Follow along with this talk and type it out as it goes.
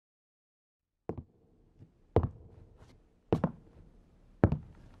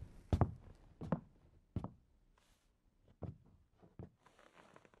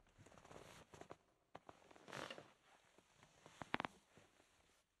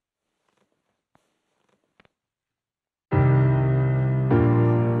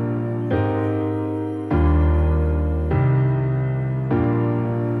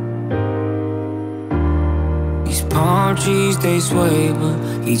G's, they sway, but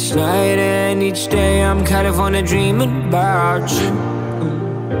each night and each day I'm California dreaming about you.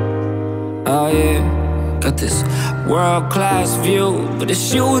 Oh yeah, got this world-class view, but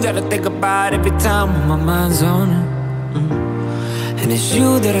it's you that I think about every time when my mind's on it. And it's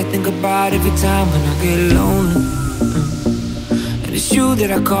you that I think about every time when I get lonely. And it's you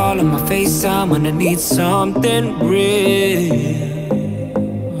that I call on my FaceTime when I need something real.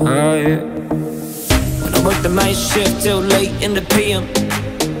 Oh yeah. When I work the night shift till late in the PM,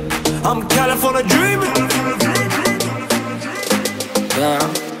 I'm California dreaming. Yeah,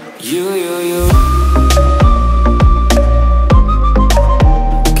 you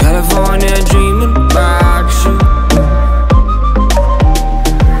California dreaming about you.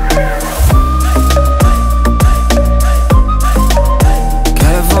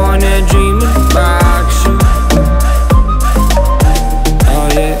 California dreaming about you. Oh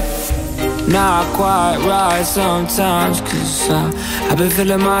yeah. Not quite right sometimes, cause I've been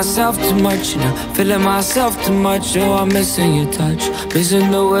feeling myself too much, feeling myself too much. Oh, I'm missing your touch,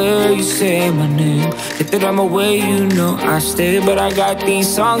 missing the way you say my name. If that I'm away, you know I stay, but I got these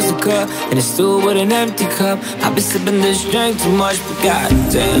songs to cut, and it's still with an empty cup. I've been sipping this drink too much, but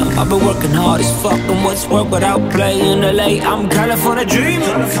goddamn, I've been working hard as fuck, and what's work without playing LA? I'm California dreaming,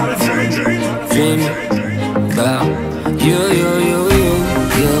 dreaming about you.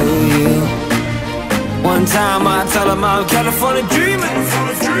 One time I tell them I'm California dreaming,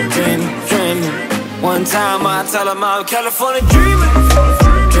 dreaming. One time I tell them I'm California dreaming,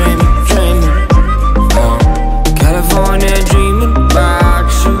 dreaming. California dreaming about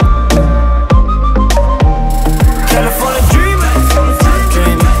you. California dreaming,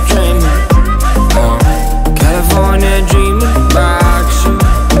 dreaming. California dreaming about you.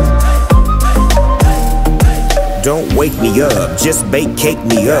 Don't wake me up, just bake cake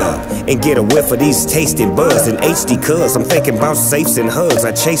me up and get a whiff of these tasty buds in HD, cuz I'm thinking about safes and hugs.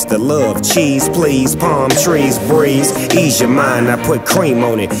 I chase the love, cheese please, palm trees, breeze, ease your mind, I put cream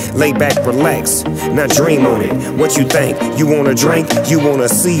on it. Lay back, relax, now dream on it. What you think? You want a drink? You want to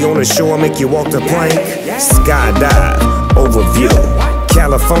see on the shore, make you walk the plank? Skydive, overview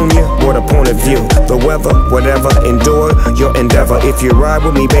California, what a point of view. The weather, whatever, endure your endeavor. If you ride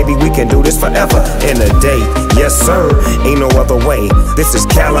with me, baby, we can do this forever. In a day, yes sir, ain't no other way. This is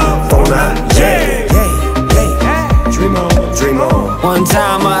California, yeah. Dream on, dream on. One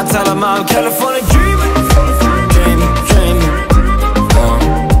time I tell them I'm California dreaming, dreaming.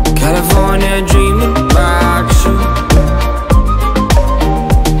 California dreaming about you.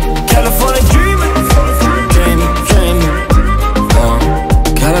 California dreaming, dreaming.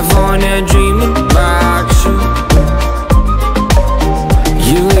 California dreaming about you.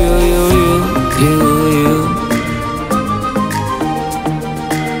 You.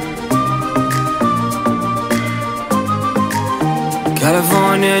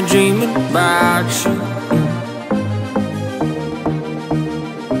 California dreaming about you.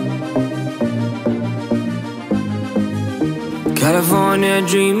 California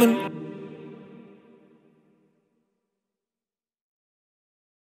dreaming